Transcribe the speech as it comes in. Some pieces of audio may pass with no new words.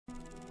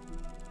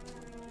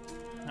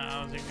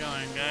How's it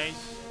going, guys?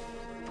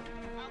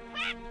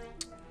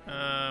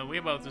 We're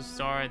about to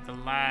start the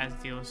last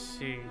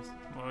DLC.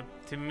 Well,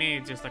 to me,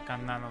 it's just like a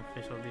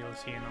non-official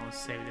DLC, you know,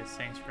 Save the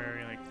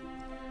Sanctuary. Like,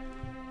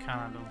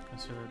 kinda don't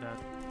consider that.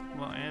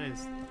 Well, it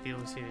is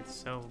DLC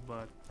itself,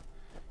 but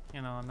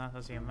you know, not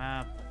as a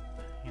map.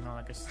 You know,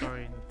 like a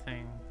story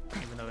thing.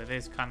 Even though it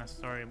is kind of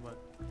story, but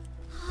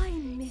I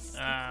miss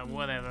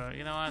whatever.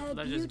 You know what? her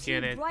Let's just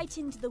get it. right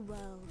into the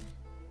world.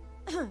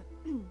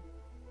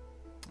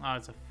 Oh,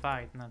 it's a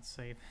fight, not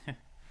save.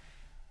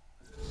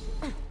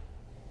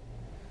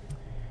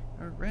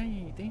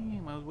 Alright,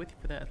 damn, I was waiting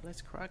for that.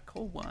 Let's crack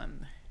cold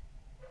one.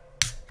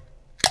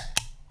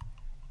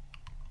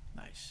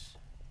 Nice.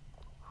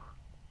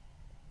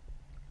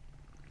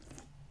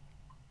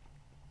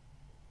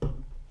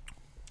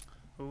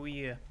 Oh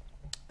yeah.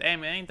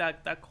 Damn, it ain't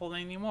that cold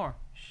anymore.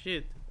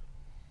 Shit.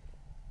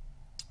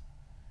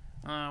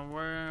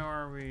 Where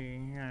are we?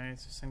 Yeah,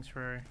 it's a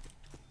sanctuary.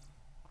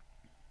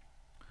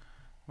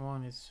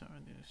 One is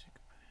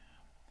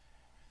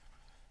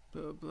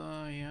blah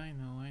blah. Yeah, I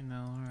know.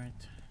 All right.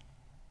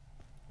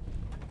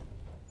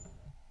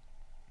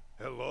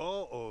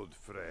 Hello, old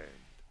friend.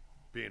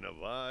 Been a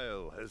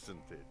while,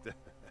 hasn't it?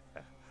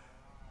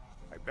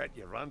 I bet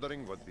you're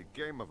wondering what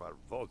became of our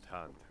Vault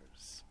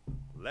Hunters.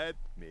 Let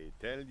me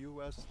tell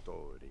you a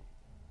story.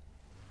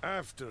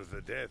 After the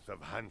death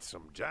of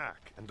Handsome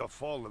Jack and the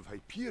fall of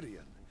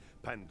Hyperion,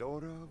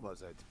 Pandora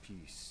was at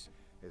peace,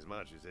 as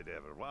much as it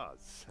ever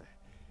was.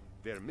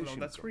 Their mission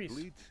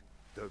complete,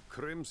 the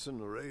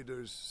Crimson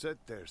Raiders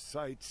set their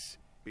sights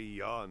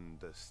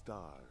beyond the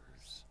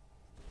stars.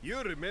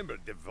 You remember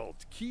the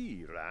Vault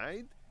Key,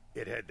 right?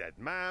 It had that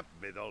map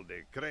with all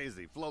the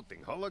crazy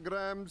floating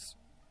holograms.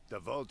 The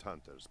Vault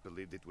Hunters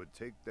believed it would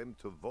take them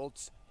to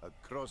vaults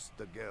across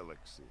the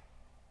galaxy.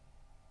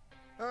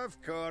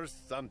 Of course,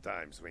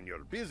 sometimes when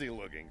you're busy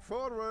looking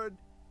forward,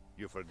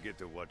 you forget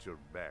to watch your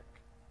back.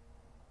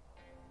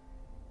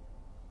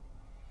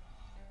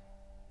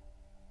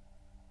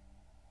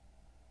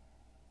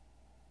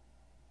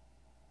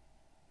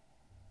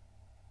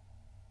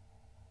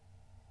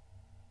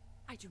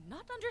 I do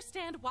not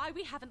understand why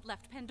we haven't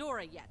left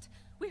Pandora yet.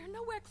 We are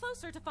nowhere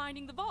closer to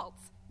finding the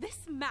vaults.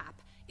 This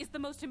map is the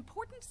most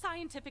important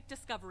scientific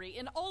discovery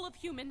in all of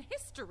human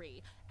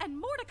history, and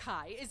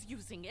Mordecai is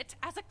using it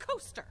as a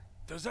coaster.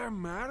 Does that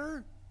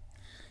matter?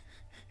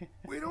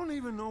 We don't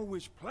even know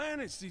which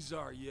planets these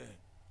are yet.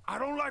 I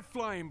don't like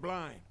flying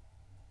blind.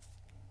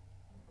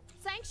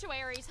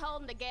 Sanctuary's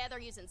holding together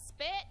using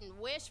spit and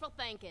wishful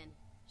thinking.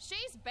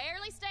 She's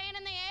barely staying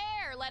in the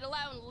air, let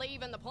alone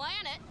leaving the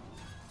planet.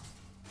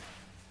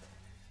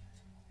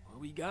 Well,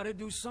 we gotta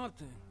do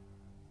something.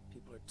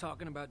 People are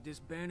talking about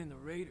disbanding the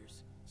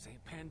Raiders, saying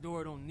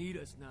Pandora don't need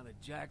us now that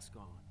Jack's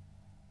gone.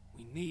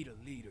 We need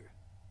a leader.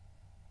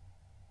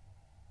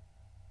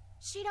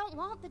 She don't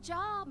want the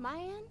job,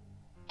 man.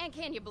 And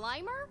can you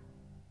blame her?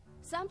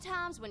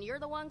 Sometimes when you're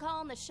the one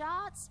calling the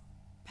shots,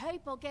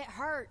 people get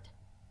hurt.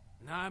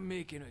 Not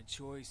making a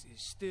choice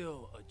is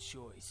still a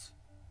choice.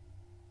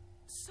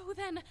 So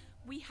then,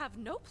 we have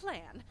no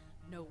plan,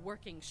 no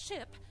working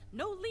ship,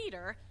 no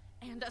leader,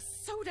 and a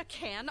soda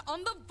can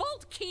on the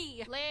vault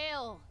key!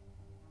 Lil,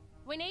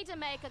 we need to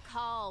make a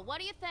call. What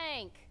do you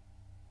think?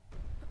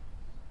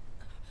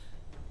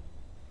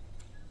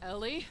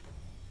 Ellie?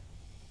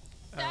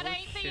 That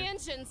ain't the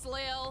engines,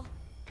 Lil.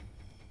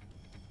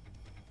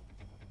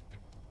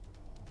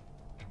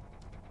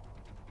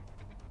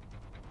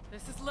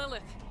 This is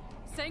Lilith.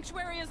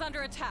 Sanctuary is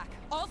under attack.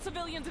 All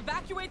civilians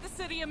evacuate the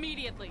city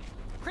immediately.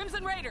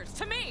 Crimson Raiders,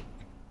 to me!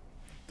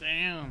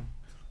 Damn.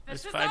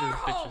 This is fight our these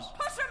home! bitches.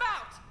 Push them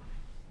out!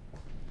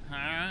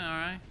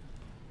 Alright.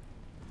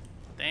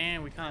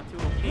 Damn, we kinda too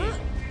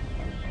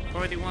OP.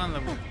 41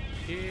 level.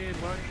 Shit,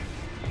 what?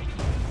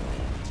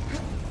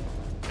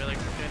 Feel like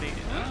oh,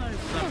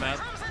 it's not bad.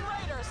 Crimson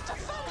Raiders,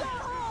 defend our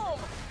home!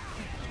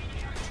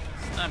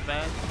 It's not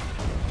bad.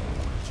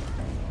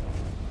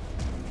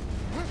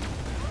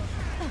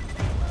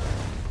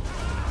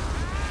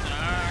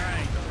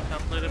 Alright,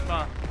 top play the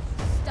ball.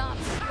 Stop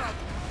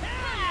struggling.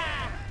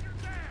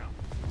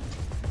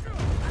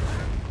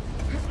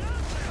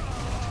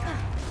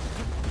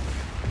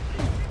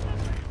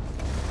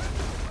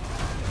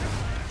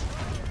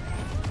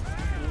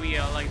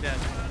 Yeah, I like that.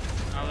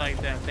 I like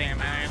that. Damn,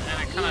 and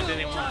I kind of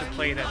didn't want to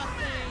play that.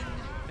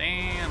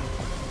 Damn.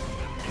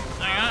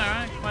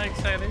 Alright, quite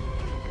excited.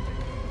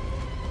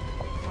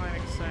 Quite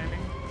exciting.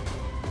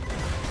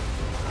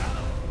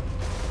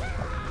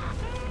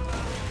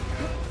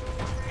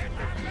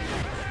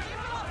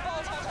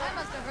 That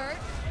must have hurt.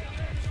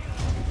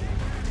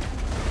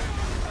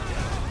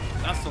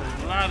 That's a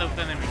lot of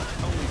enemies.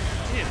 Holy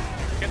shit.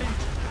 Get in.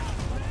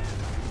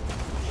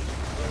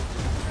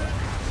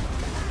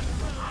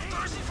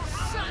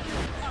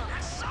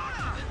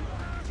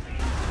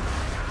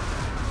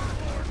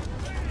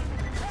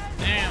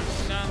 Damn,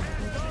 son.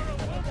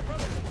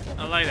 I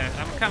like that.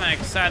 I'm kind of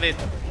excited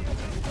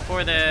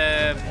for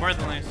the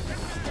Borderlands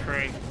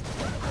trade.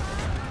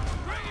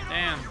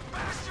 Damn.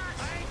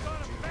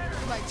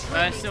 My But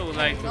I still would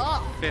like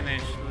to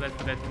finish Left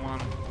 4 Dead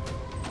 1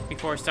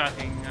 before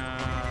starting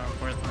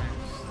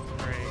Borderlands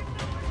 3.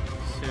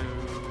 So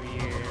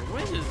yeah,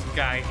 what is this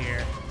guy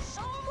here?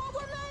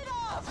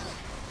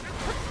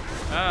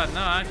 No,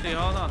 actually,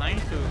 hold on. I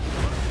need to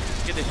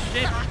get a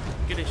ship.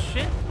 Get a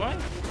ship? What?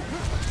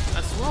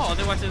 As well,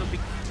 otherwise it'll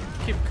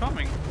keep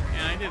coming.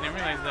 And I didn't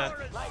realize that.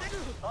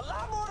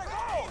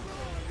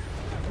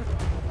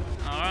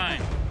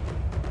 Alright.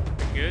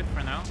 Good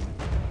for now.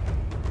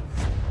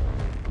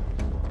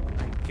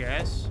 I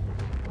guess.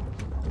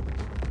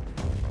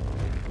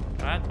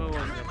 What was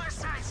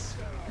it?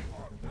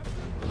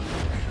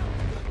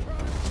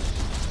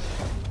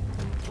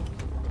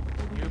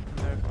 You open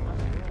there, come on.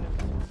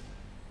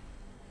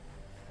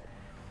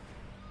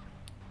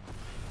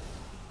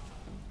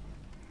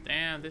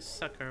 Damn, this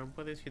sucker,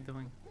 what is he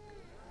doing?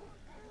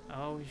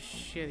 Oh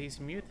shit, he's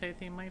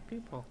mutating my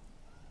people.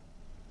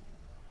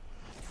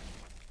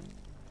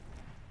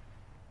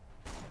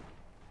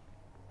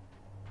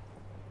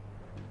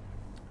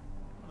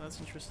 Well, that's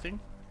interesting.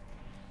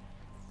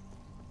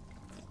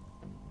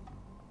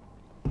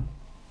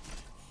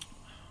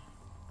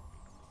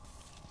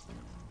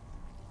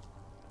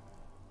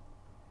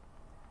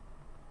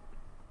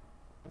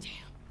 Damn,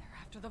 they're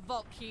after the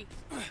vault key.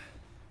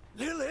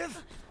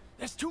 Lilith!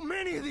 There's too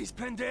many of these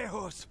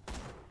pendejos!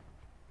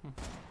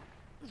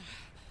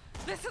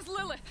 This is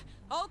Lilith.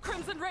 All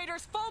Crimson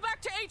Raiders fall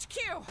back to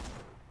HQ.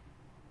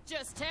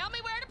 Just tell me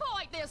where to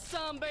point this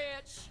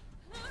sumbitch.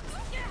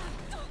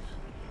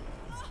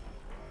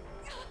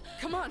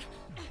 Come on.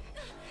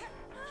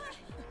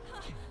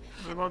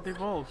 What about the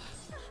vault?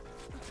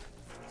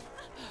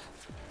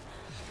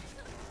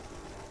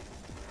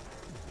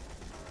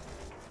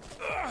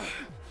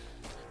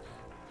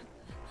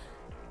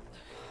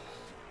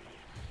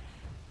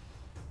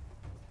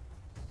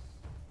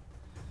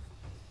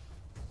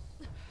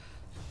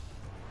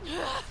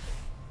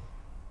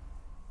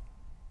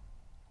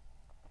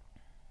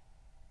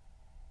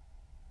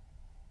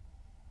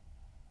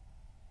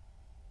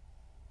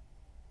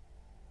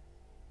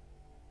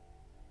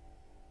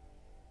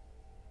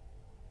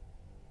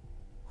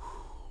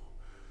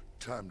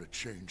 Time to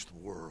change the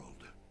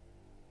world.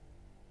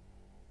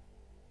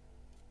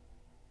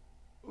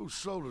 Whose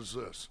soul is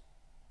this?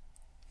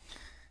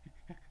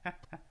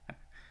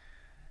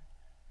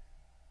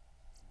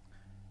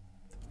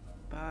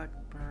 Back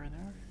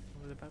burner?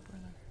 Over the back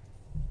burner?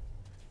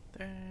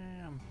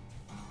 Damn.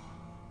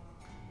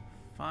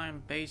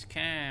 Fine base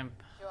camp.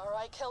 You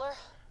alright, killer?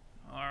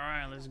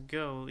 Alright, let's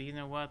go. You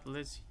know what?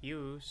 Let's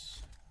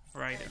use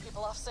Ryder. Get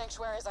people off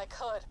Sanctuary as I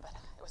could, but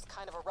it was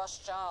kind of a rush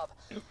job.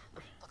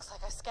 Looks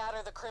like I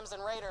scattered the Crimson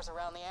Raiders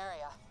around the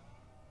area.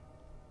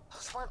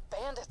 Those weren't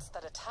bandits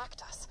that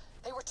attacked us.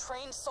 They were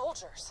trained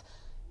soldiers.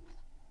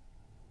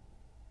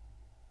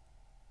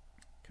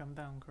 Calm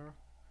down, girl.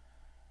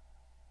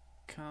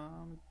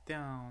 Calm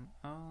down.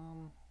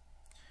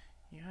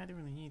 Yeah, I don't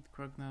really need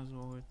Krogna's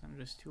wallet. I'm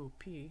just too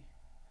OP.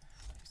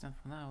 It's not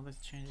for now. Let's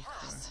change it.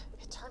 Yes,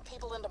 it turned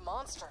people into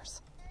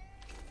monsters.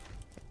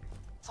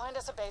 Find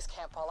us a base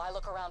camp while I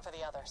look around for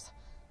the others.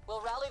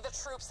 We'll rally the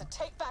troops and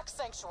take back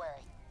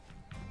Sanctuary.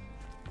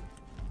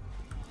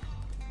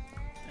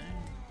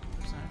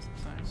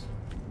 Nice.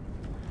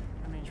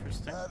 I'm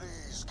interesting. At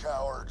ease,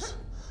 cowards.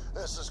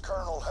 This is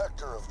Colonel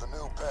Hector of the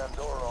new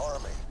Pandora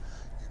Army.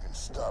 You can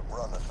stop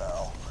running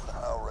now.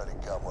 I already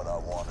got what I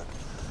wanted.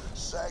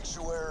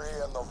 Sanctuary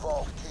and the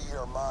vault key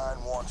are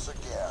mine once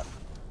again.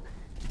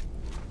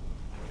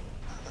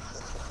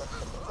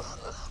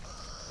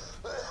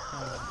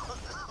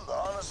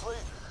 Honestly,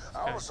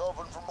 I was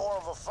hoping for more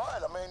of a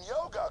fight. I mean,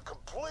 yo got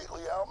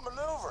completely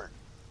outmaneuvered.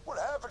 What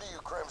happened to you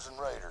Crimson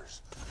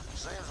Raiders?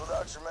 Seems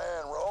without your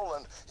man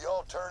Roland,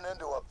 y'all turn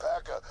into a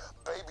pack of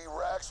baby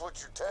racks with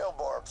your tail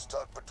barbs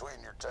tucked between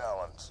your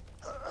talons.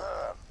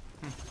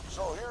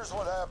 So here's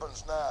what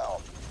happens now.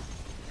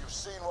 You've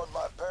seen what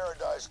my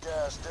paradise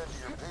gas did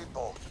to your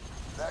people.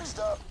 Next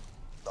up,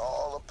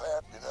 all the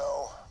you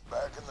know,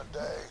 back in the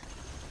day,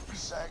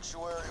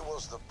 Sanctuary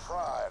was the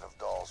pride of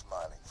Dahl's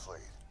mining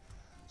fleet.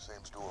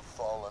 Seems to have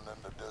fallen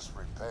into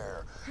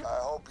disrepair. I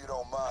hope you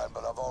don't mind,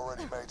 but I've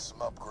already made some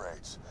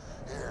upgrades.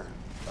 Here,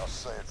 I'll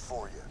say it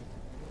for you.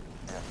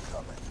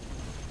 Incoming.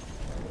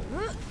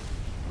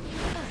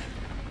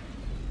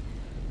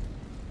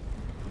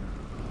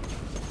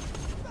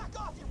 Back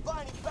off, you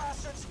whining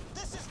bastards!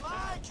 This is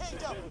my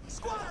kingdom!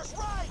 Squatters'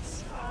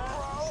 rights!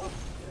 Bro!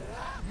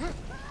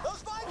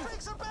 Those vine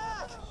freaks are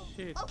back!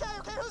 Shit.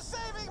 Okay, who's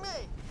saving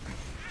me?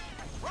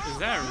 Is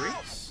that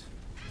Reese?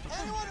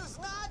 Anyone who's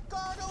not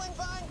gargling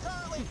vine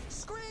currently,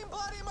 scream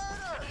bloody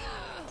murder!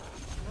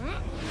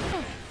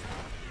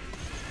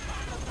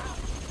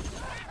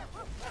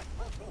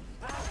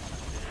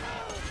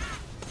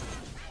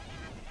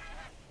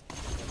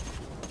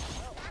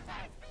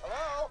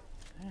 Hello?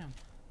 Damn.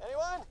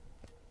 Anyone?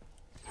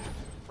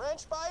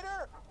 French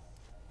Biter?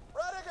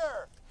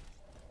 Rudiger?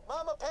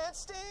 Mama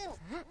Pantstein?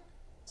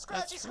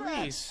 Scratchy That's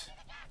Scratch? Reese.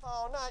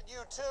 Oh, not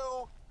you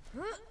two.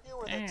 You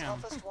were the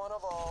Damn. toughest one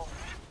of all.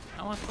 I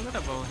almost forgot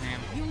about him.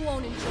 You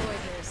won't enjoy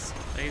this.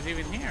 He's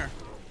even here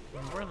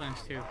in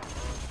Borderlands too.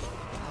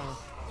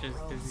 Oh, just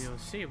the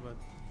DLC, but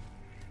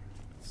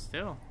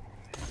still.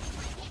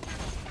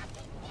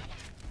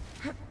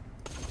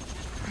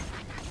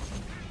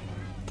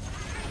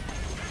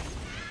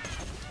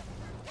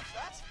 What's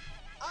that?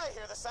 I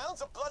hear the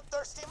sounds of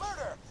bloodthirsty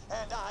murder,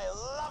 and I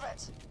love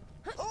it.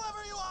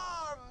 Whoever you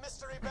are,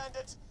 mystery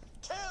bandit,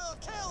 kill,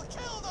 kill,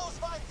 kill those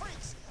fine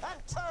freaks and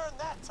turn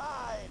that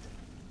tide.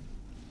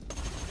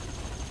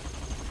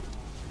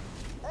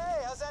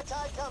 Hey, how's that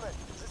tide coming?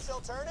 Is it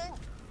still turning?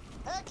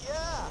 Heck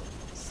yeah!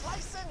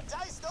 Slice and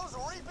dice those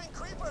reaping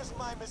creepers,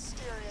 my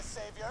mysterious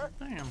savior.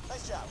 Damn.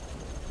 Nice job.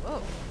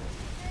 Whoa.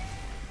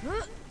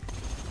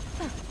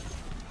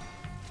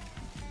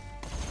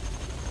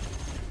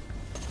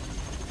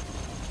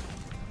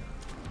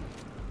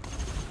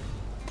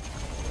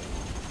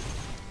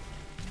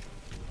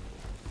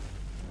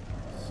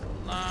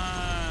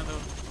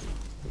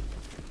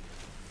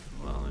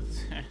 Well,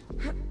 it's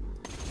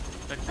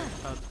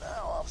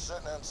Now I'm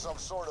sitting in some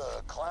sort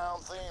of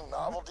clown-themed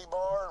novelty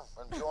bar,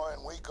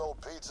 enjoying week-old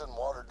pizza and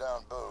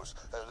watered-down booze.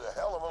 It's a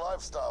hell of a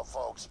lifestyle,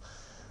 folks,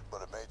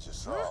 but it made you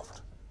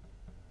soft.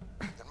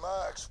 In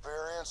my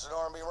experience, an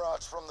army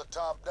rots from the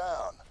top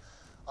down.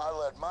 I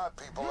led my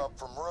people up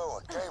from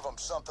ruin, gave them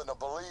something to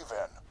believe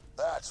in.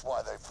 That's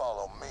why they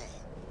follow me.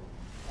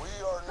 We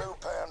are New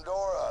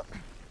Pandora.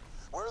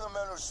 We're the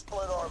men who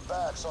split our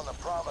backs on the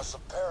promise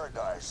of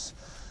paradise,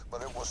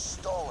 but it was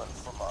stolen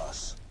from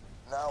us.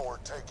 Now we're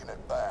taking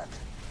it back,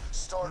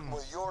 starting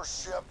with your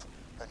ship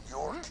and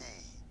your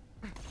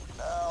key.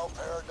 Now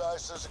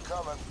paradise is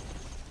coming,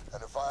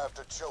 and if I have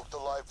to choke the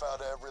life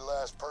out of every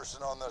last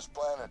person on this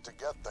planet to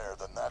get there,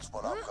 then that's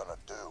what I'm gonna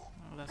do.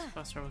 oh, that's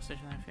fast travel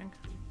station, I think.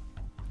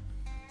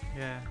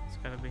 Yeah, it's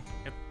gotta be.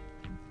 Yep.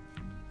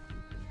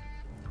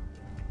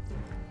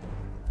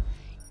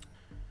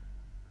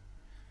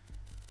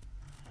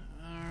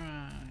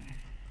 Alright.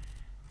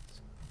 Let's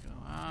go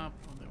up,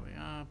 all the way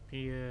up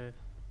here.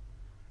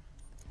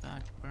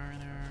 Back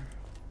burner.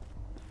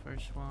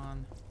 First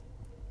one.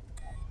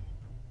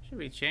 Should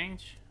we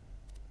change?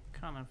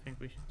 Kinda think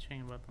we should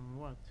change, but on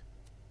what?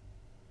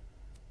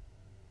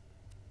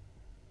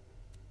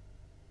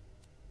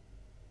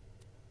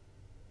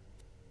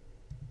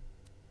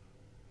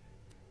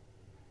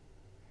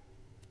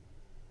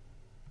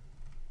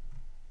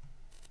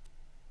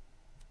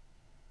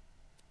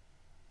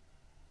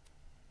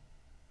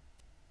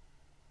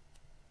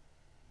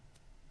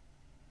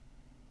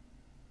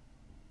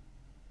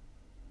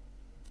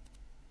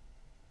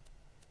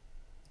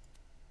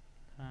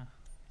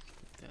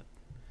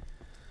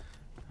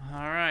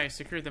 Alright,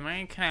 secure the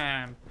main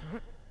camp.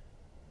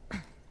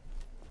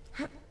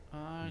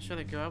 Should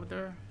I go up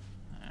there?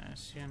 I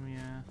assume,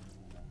 yeah.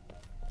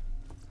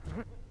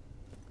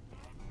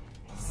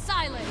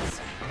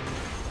 Silence!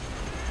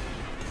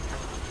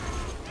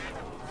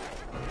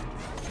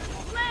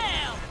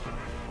 Now!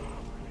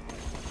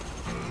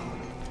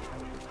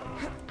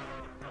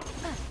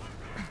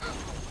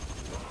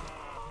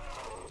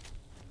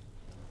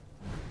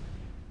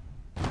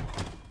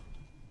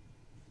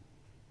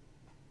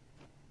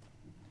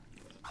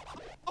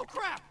 Oh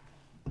crap!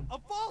 A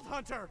vault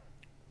hunter!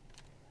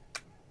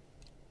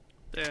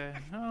 The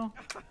hell?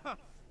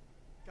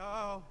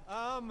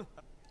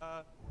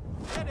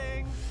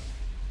 Heading.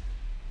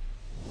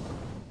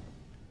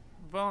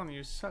 Vaughn,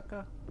 you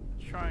sucker.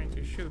 Trying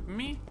to shoot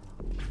me?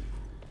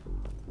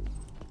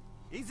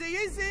 Easy,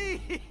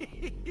 easy!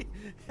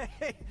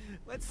 Hey,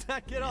 let's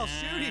not get all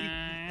shooty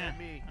at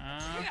me.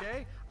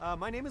 Okay?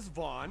 My name is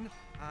Vaughn.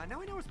 Now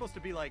I know we're supposed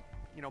to be like,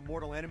 you know,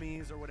 mortal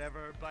enemies or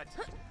whatever, but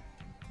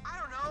I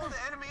don't know,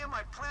 the enemy of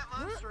my plant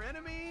monster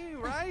enemy,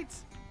 right?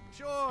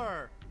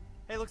 Sure.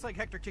 Hey, looks like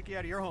Hector kicked you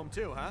out of your home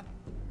too, huh?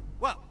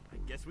 Well, I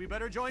guess we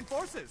better join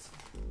forces.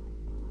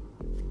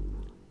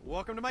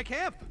 Welcome to my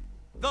camp,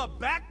 the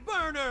Back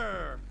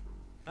Burner!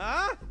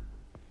 Huh?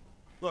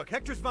 Look,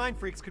 Hector's Vine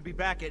Freaks could be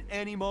back at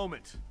any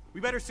moment.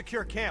 We better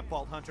secure camp,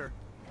 Vault Hunter.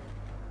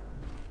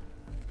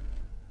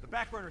 The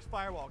Back Burner's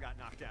firewall got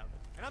knocked out,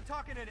 and I'm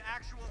talking an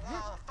actual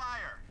wall of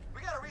fire.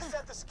 We gotta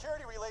reset the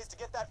security relays to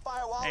get that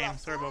firewall Hey, up. I'm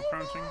sorry about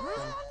crunching.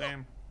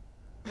 Damn.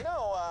 You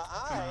know,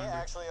 I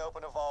actually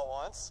opened a vault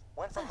once.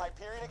 Went from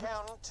Hyperion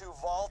accountant to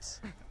vault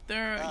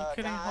There, you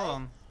kidding? guy Hold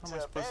on. How am I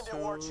to supposed bandit to?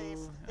 war chief.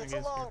 I It's a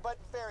guess long here. but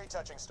very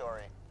touching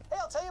story. Hey,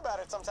 I'll tell you about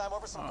it sometime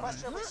over some Alright.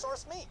 questionably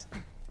sourced meat.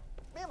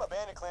 Me and my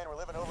bandit clan were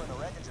living over in the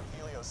wreckage of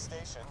Helios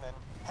Station, then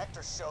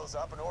Hector shows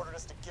up and ordered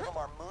us to give him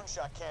our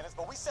moonshot cannons,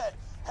 but we said,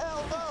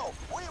 hell no,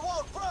 we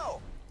won't, bro!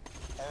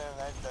 And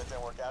then that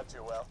didn't work out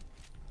too well.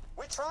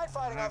 We tried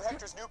fighting off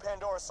Hector's new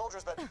Pandora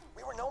soldiers, but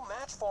we were no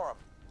match for him.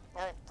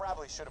 I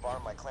probably should have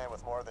armed my clan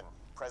with more than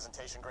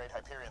presentation-grade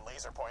Hyperion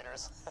laser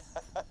pointers.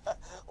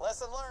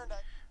 Lesson learned.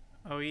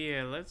 Oh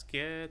yeah, let's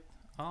get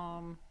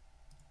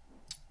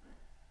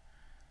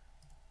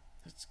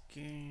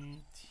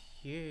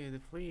the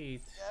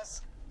fleet.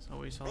 Yes. It's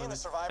always a Me and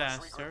little the bit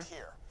survivors faster. regrouped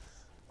here.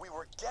 We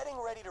were getting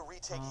ready to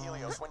retake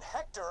Helios when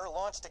Hector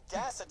launched a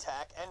gas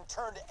attack and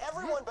turned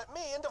everyone but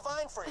me into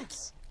Vine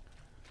Freaks.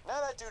 Now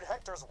that dude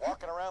Hector's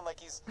walking around like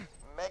he's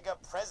Mega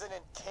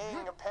President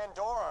King of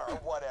Pandora or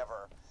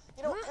whatever.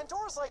 You know,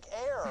 Pandora's like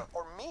air,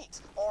 or meat,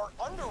 or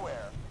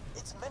underwear.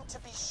 It's meant to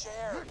be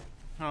shared.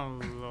 Oh,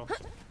 Lord.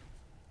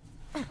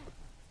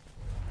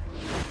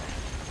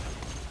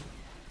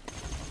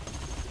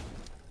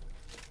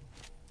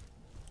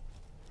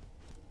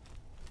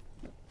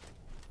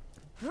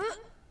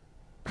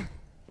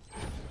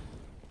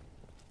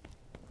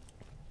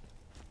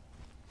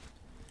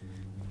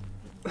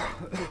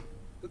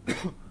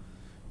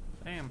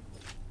 Damn.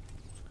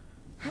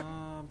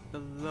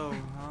 Below,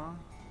 huh?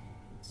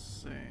 Let's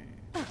see.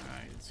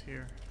 Alright, it's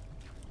here.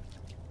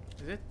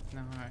 Is it?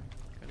 No, alright.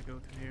 Gotta go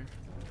to here.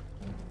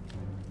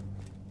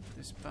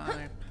 This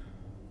pipe.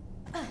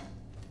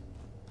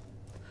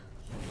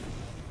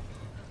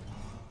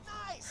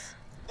 Nice!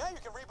 Now you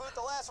can reboot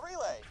the last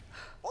relay.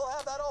 We'll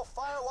have that old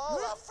firewall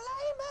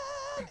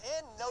a-flamin'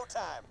 in no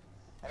time.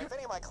 And if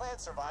any of my clan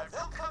survive,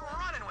 they'll come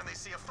running when they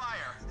see a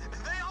fire.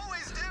 They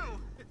always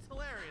do. It's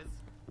hilarious.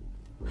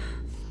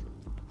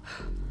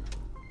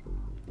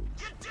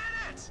 You did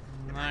it!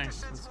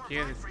 Nice, let's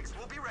get it. Freaks,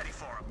 we'll be ready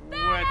for him.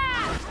 What?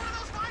 It's one of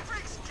those mind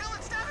freaks! Kill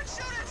it, stab it,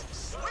 shoot it!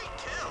 Sweet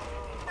kill!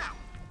 Now,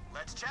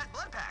 let's chat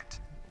Blood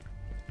Pact.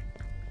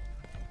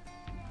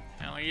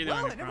 How are you doing,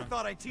 Well, I never Front?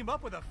 thought I'd team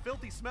up with a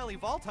filthy, smelly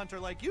vault hunter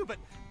like you, but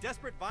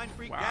desperate vine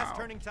freak gas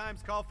turning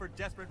times call for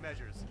desperate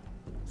measures.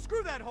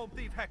 Screw that home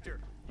thief, Hector.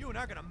 You and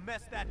I are gonna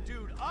mess that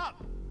dude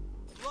up.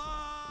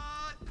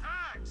 Blood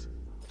Pact!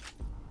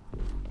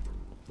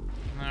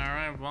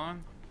 Alright,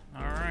 Vaughn.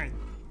 Alright.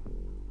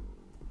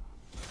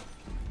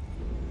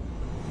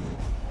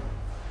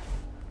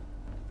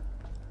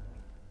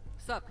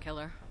 Sup,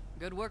 killer?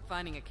 Good work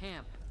finding a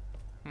camp.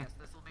 Guess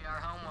this will be our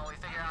home while we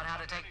figure out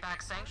how to take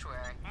back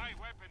Sanctuary. My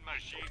weapon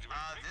machines.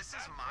 This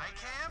is my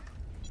camp?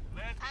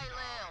 Hey,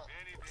 Lil,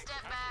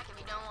 step back if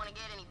you don't want to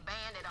get any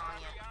bandit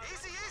on you.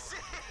 Easy, easy!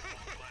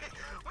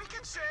 We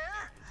can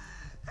share!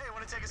 Hey,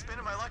 want to take a spin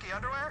in my lucky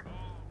underwear?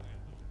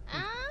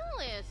 I'm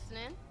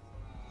listening.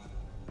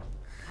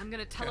 I'm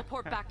gonna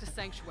teleport back to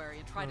Sanctuary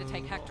and try to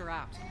take Hector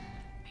out.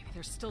 Maybe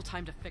there's still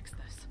time to fix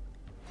this.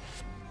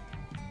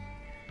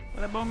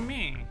 What about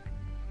me?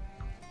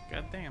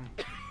 Goddamn.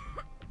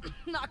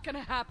 Not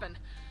gonna happen.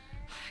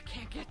 I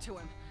can't get to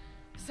him.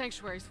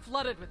 Sanctuary's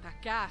flooded with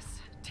that gas.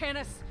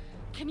 Tannis,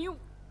 can you,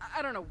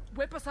 I don't know,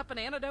 whip us up an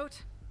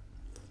antidote?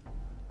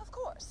 Of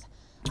course.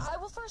 I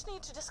will first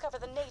need to discover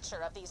the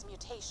nature of these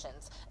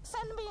mutations.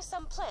 Send me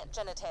some plant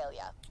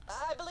genitalia.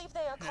 I believe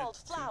they are called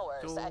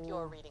flowers at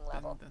your reading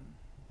level.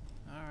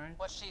 Alright.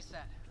 What she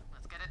said.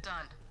 Let's get it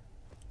done.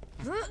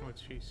 What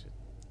she said.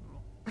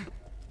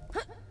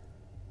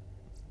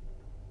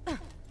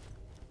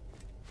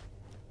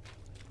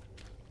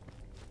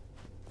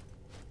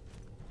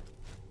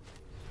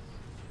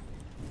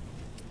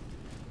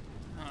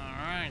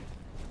 Alright.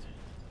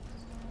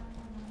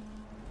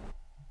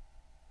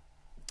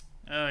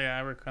 Oh yeah,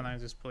 I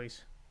recognize this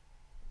place.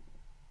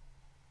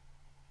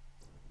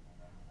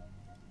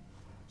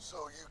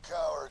 So you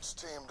cowards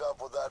teamed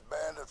up with that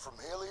bandit from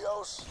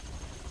Helios?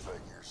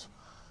 Figures.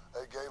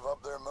 They gave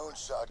up their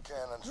moonshot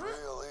cannons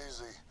real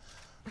easy.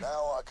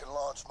 Now I can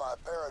launch my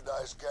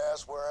paradise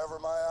gas wherever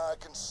my eye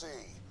can see.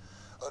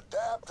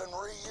 Adapt and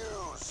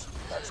reuse.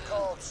 That's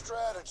called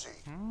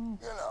strategy.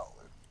 You know,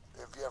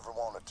 if you ever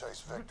want to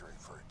taste victory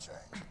for a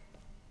change.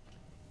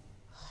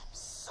 I'm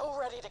so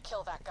ready to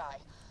kill that guy.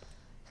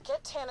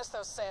 Get Tannis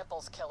those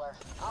samples, killer.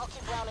 I'll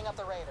keep rounding up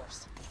the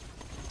raiders.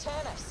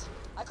 Tannis,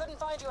 I couldn't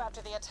find you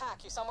after the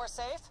attack. You somewhere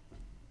safe?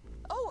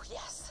 Oh,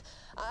 yes.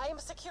 I'm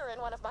secure in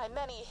one of my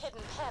many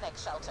hidden panic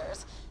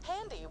shelters.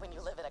 Handy when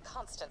you live in a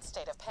constant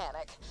state of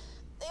panic.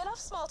 Enough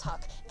small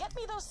talk. Get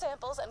me those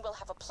samples and we'll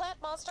have a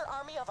plant monster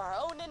army of our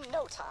own in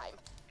no time.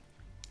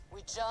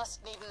 We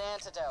just need an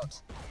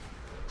antidote.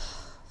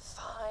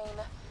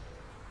 Fine.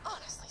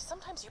 Honestly,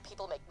 sometimes you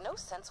people make no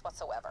sense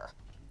whatsoever.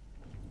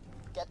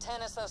 Get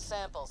Tannis those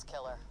samples,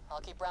 killer.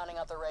 I'll keep rounding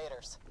up the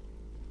raiders.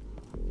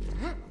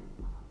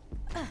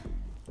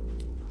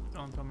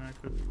 Don't tell me I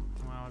could.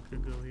 Wow, I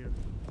could go here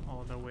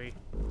all the way.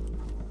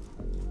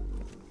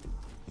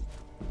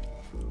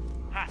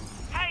 Hi.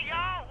 Hey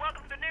y'all,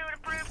 welcome to the new and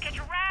improved Catch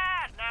a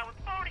Ride. Now with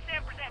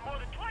 47% more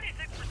than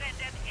 26%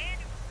 death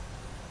annual.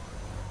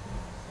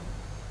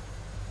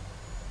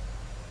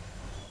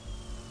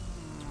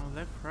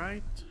 Left,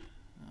 right.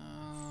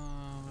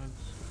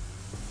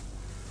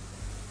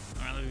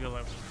 Alright, let's go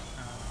left.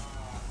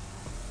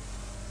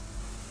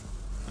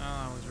 Oh, I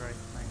was right.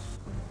 Nice.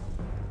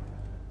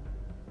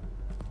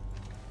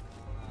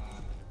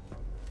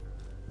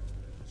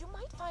 You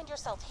might find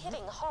yourself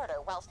hitting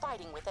harder while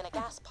fighting within a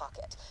gas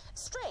pocket.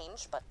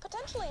 Strange, but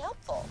potentially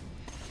helpful.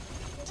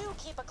 Do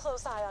keep a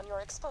close eye on your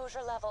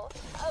exposure level,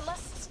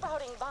 unless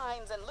sprouting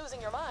vines and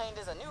losing your mind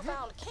is a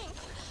newfound kink,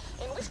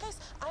 in which case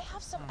I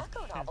have some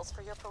echo novels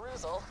for your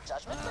perusal.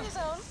 Judgment-free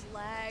zone.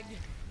 Slag.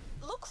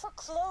 Look for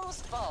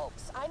closed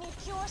bulbs. I need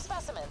pure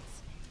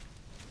specimens.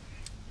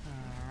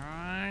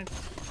 Alright.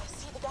 I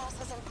see the gas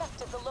has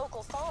infected the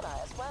local fauna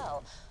as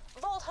well.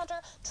 Vault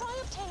Hunter, try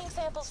obtaining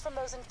samples from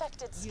those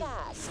infected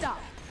skags. Stop.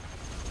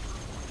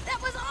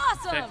 That was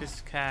awesome! Infected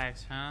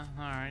skags, huh?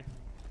 Alright.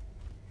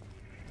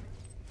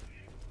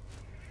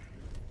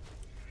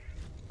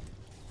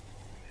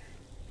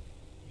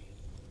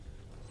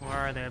 Where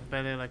are they? I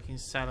bet they're like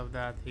inside of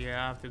that.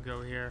 Yeah, I have to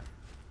go here.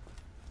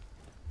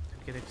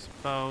 To get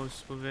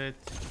exposed with it.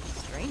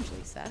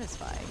 Strangely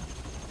satisfying.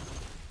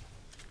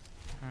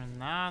 Or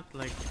not,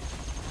 like...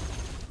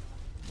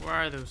 Where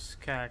are those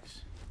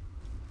skags?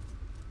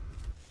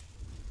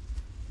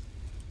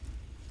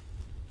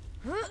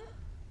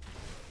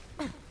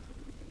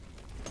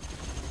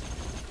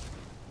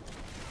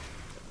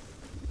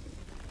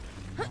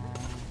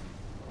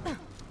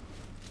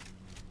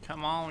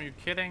 Come on, are you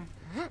kidding?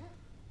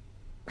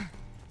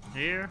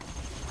 Here?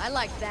 I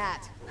like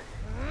that.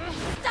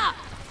 Stop!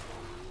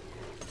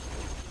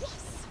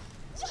 Yes!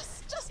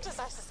 Yes, just as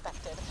I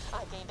suspected.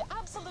 I gained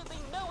absolutely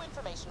no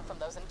information from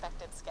those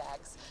infected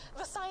skags.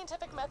 The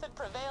scientific method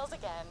prevails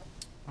again.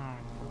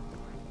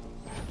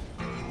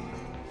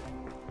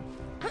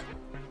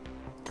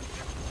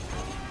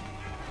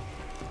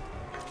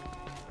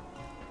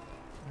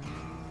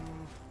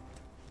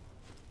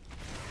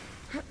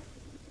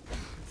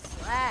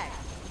 Slag.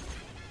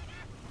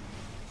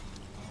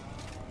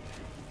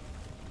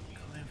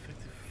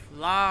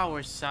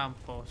 Flower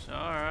samples.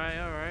 Alright,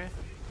 alright.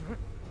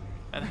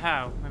 But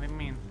how? What do you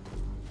mean?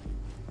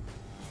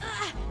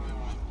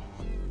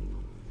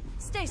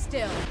 Stay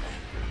still.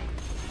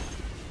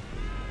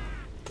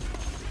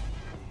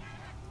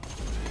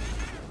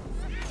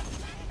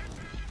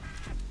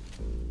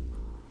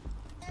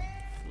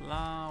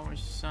 Flower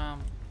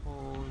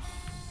samples.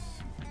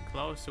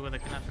 Close to where I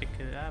cannot pick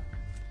it up.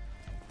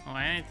 Or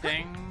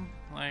anything.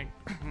 Like,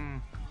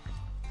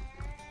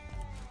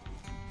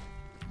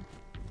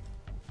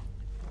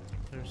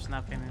 There's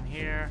nothing in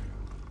here.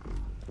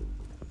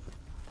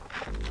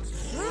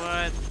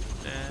 What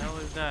the hell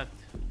is that?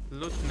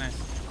 Loot nest.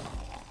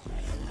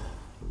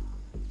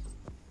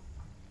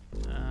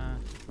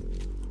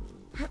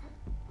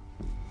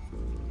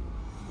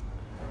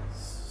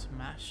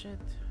 Smash it?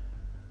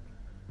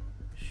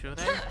 Should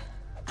I?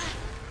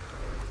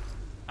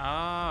 Oh,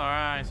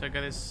 alright, so I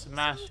gotta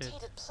smash it.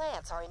 Mutated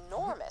plants are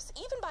enormous,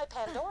 even by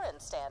Pandoran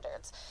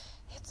standards.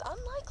 It's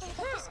unlikely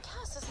that this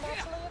gas is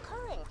naturally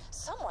occurring.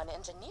 Someone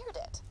engineered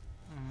it.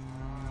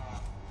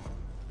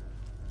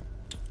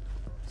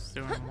 Let's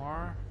do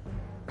more.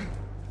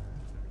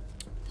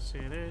 See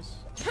it is.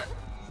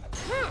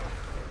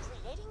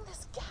 Creating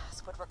this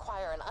gas would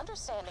require an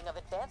understanding of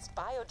advanced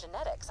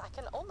biogenetics I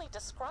can only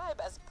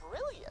describe as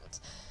brilliant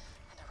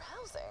and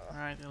arousing.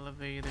 Alright,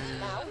 elevator.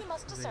 Now we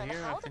must discern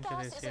here. how I the think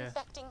gas it is, is yeah.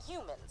 infecting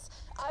humans.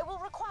 I will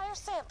require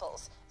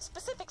samples,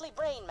 specifically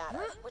brain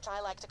matter, which I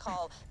like to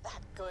call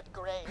that good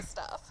gray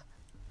stuff.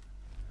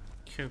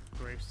 Cute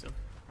grave stuff.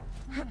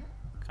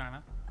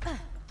 Kinda.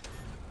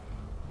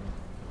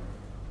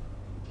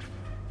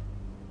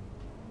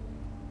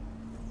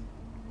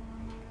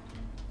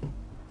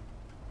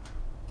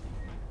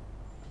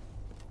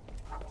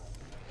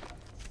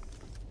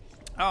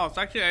 Oh, it's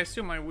actually, I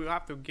assume I will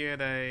have to get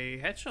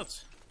a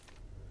headshot.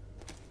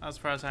 As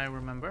far as I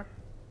remember.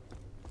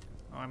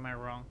 Or am I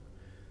wrong?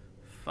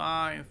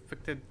 5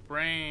 infected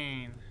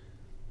brain.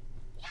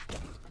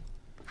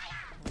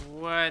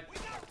 What?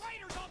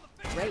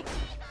 Great.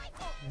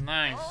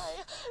 Nice.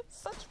 Why,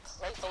 such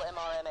playful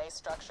mRNA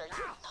structure,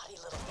 you naughty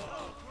little thing.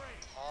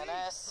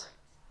 Tennis.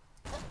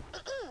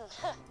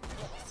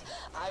 Yes,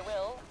 I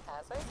will,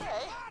 as they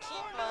say,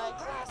 keep my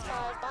Class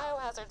 5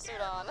 biohazard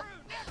suit on.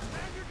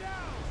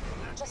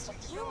 Just a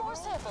few more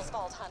samples,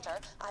 Vault Hunter.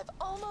 I've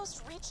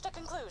almost reached a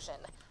conclusion.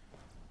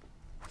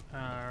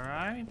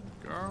 Alright,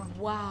 girl.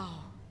 Wow.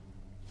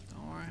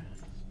 Don't worry.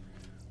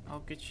 I'll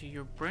get you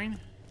your brain.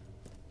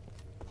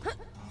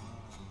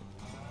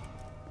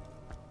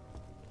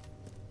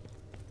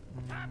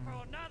 Time for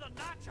another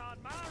notch on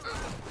my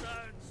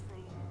road.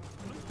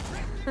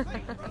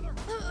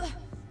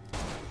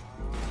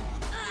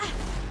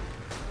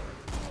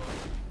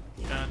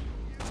 God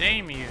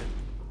damn you.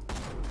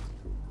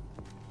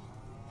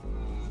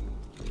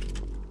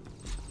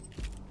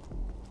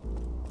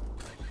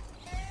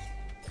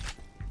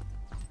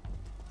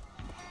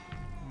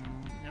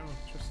 No,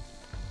 just...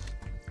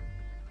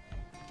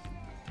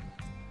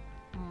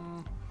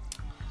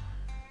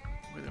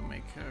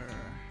 Widowmaker.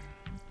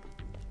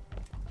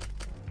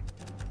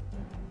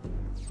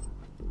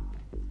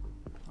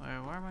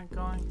 Where am I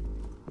going?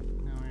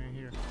 No, we're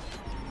here.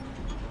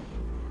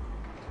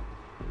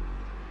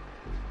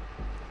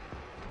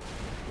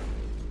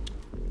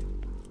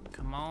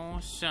 Come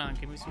on, son,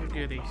 give me some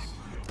goodies.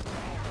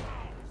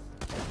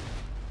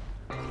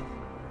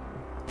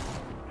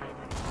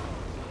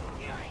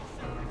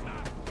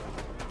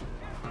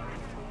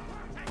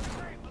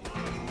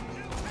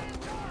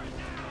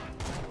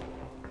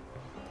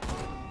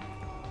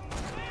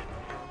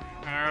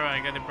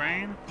 Alright, got the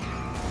brain.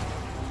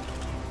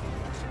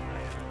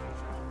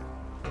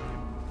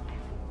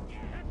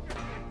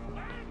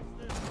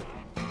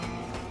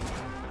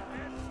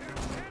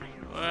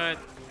 What?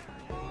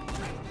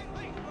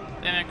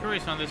 Damn it,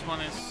 stories on this one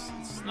is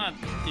it's not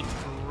the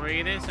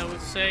greatest, I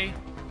would say.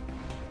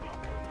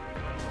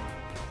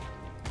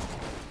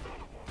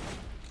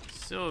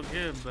 Still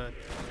good, but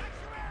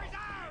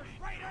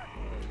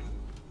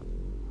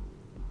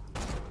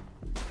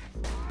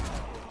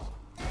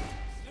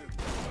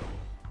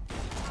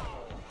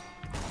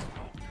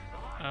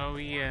oh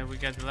yeah, we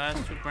got the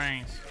last 2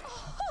 brains.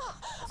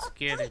 Let's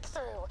get it.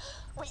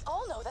 We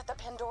all know that the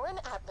Pandoran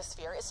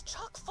atmosphere is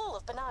chock full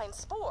of benign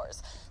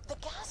spores. The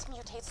gas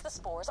mutates the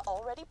spores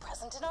already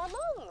present in our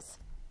lungs.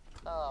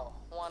 Oh,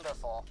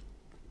 wonderful.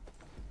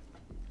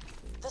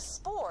 The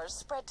spores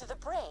spread to the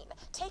brain,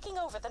 taking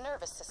over the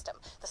nervous system.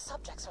 The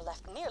subjects are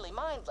left nearly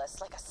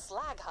mindless, like a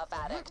slag huff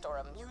addict or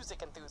a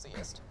music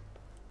enthusiast.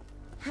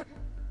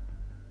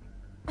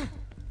 I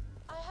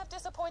have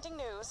disappointing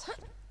news.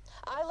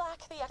 I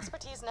lack the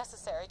expertise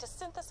necessary to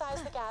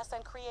synthesize the gas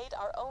and create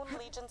our own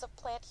legions of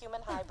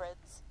plant-human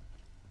hybrids.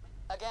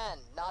 Again,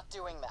 not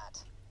doing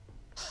that.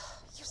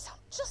 You sound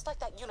just like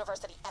that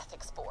university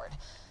ethics board.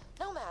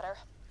 No matter.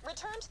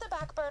 Return to the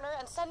back burner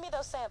and send me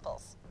those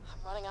samples.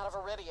 I'm running out of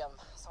iridium,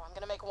 so I'm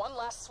gonna make one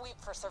last sweep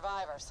for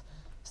survivors.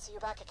 See you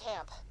back at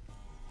camp.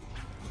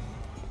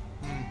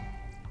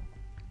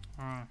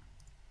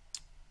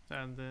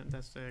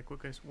 That's the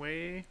quickest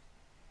way.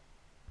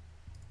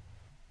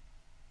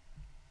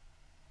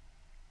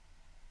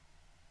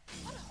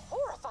 What a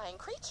horrifying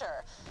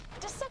creature!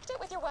 Dissect it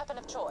with your weapon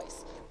of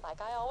choice.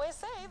 Like I always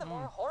say, the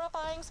more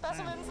horrifying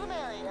specimens, the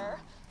merrier.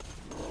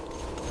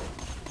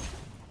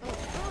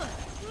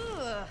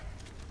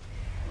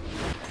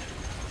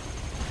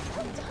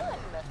 Well done!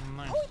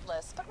 Nice.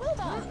 Pointless, but well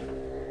done.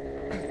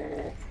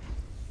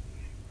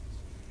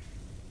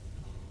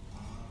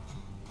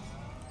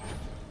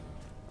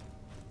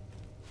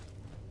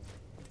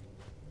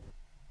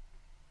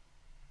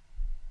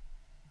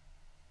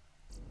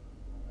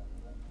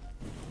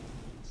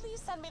 Please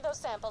send me those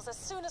samples as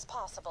soon as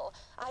possible.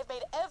 I've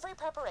made every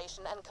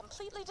preparation and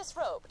completely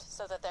disrobed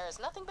so that there is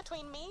nothing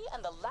between me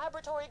and the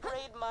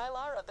laboratory-grade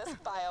mylar of this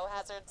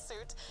biohazard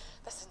suit.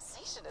 The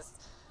sensation is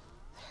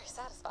very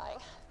satisfying.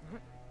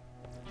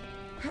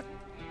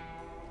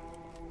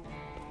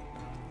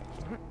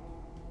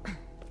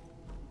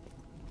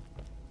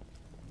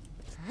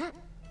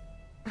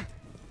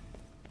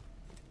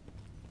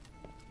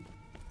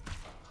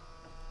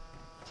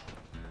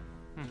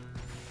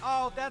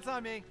 Oh, that's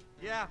on me.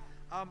 Yeah,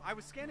 I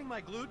was scanning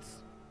my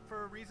glutes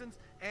for reasons,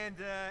 and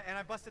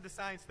I busted a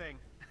science thing.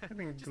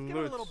 Just give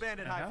it a little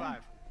bandit high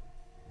five.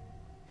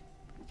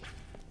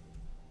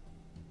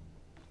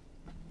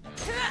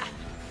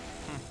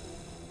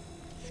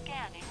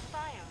 Scanning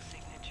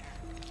biosignature.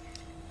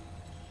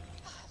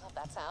 I love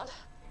that sound.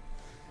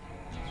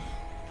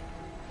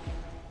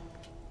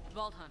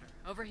 Vault Hunter,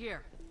 over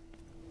here.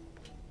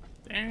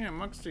 Damn,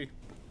 Muxty.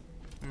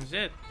 That's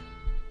it.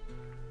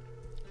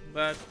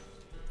 But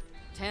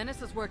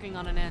Tannis is working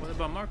on an antidote. what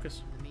about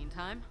Marcus? In the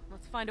meantime,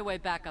 let's find a way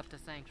back up to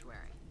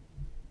Sanctuary.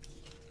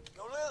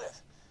 Yo,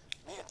 Lilith.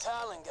 Me and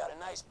Talon got a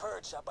nice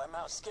perch up by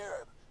Mount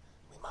Scarab.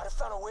 We might have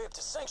found a way up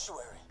to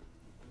Sanctuary.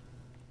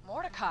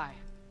 Mordecai,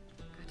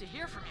 good to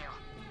hear from you.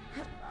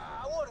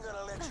 I wasn't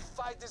gonna let you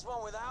fight this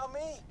one without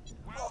me.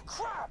 Oh,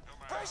 crap!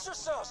 Brace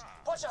yourselves!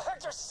 Bunch of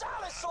Hector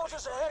Salad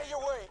soldiers ahead of your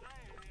way!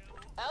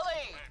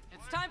 Ellie,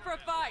 it's time for a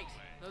fight.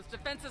 Those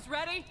defenses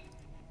ready?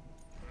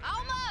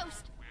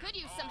 Almost! Could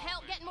use some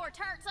help getting more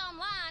turrets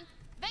online.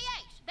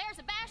 VH, there's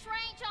a bash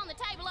range on the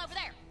table over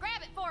there.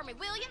 Grab it for me,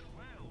 will you?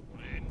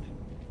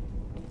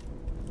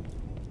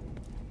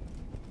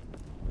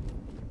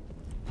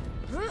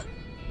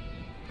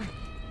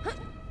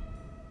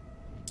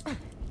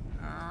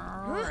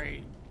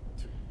 Alright.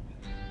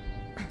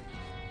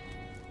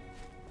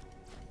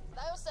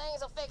 Those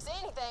things will fix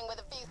anything with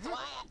a few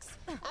thwacks.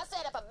 I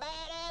set up a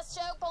badass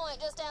choke point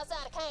just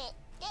outside of camp.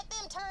 Get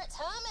them turrets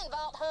humming,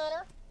 Vault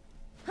Hunter.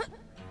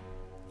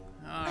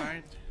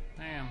 Alright.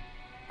 Damn.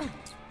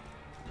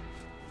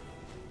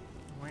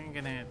 We ain't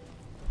gonna hit.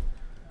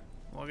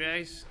 Well,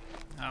 guys,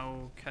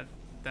 I'll cut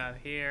that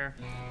here.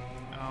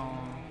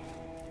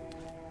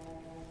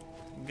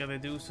 Gotta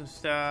do some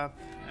stuff,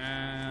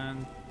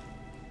 and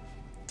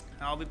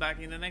I'll be back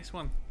in the next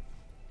one.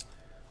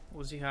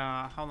 We'll see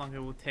how long it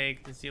will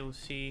take. This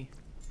DLC,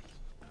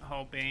 I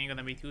hope it ain't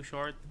gonna be too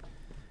short.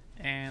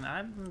 And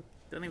I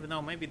don't even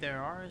know, maybe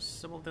there are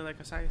some of the like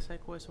a side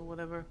quests or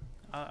whatever.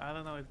 I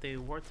don't know if they're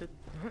worth it.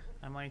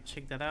 I might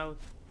check that out.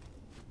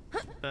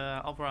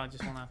 But overall, I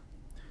just wanna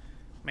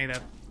make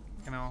that,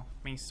 you know,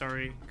 main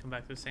story, come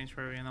back to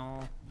Sanctuary and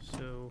all.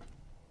 So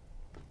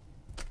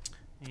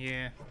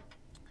yeah,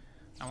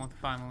 I want to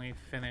finally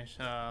finish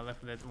Left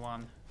 4 Dead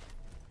 1.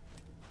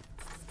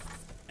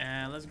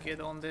 And let's get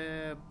on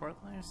the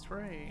Borderlands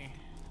 3.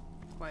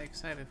 Quite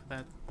excited for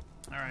that.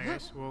 Alright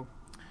guys, well,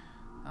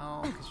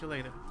 I'll catch you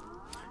later.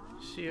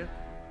 See ya.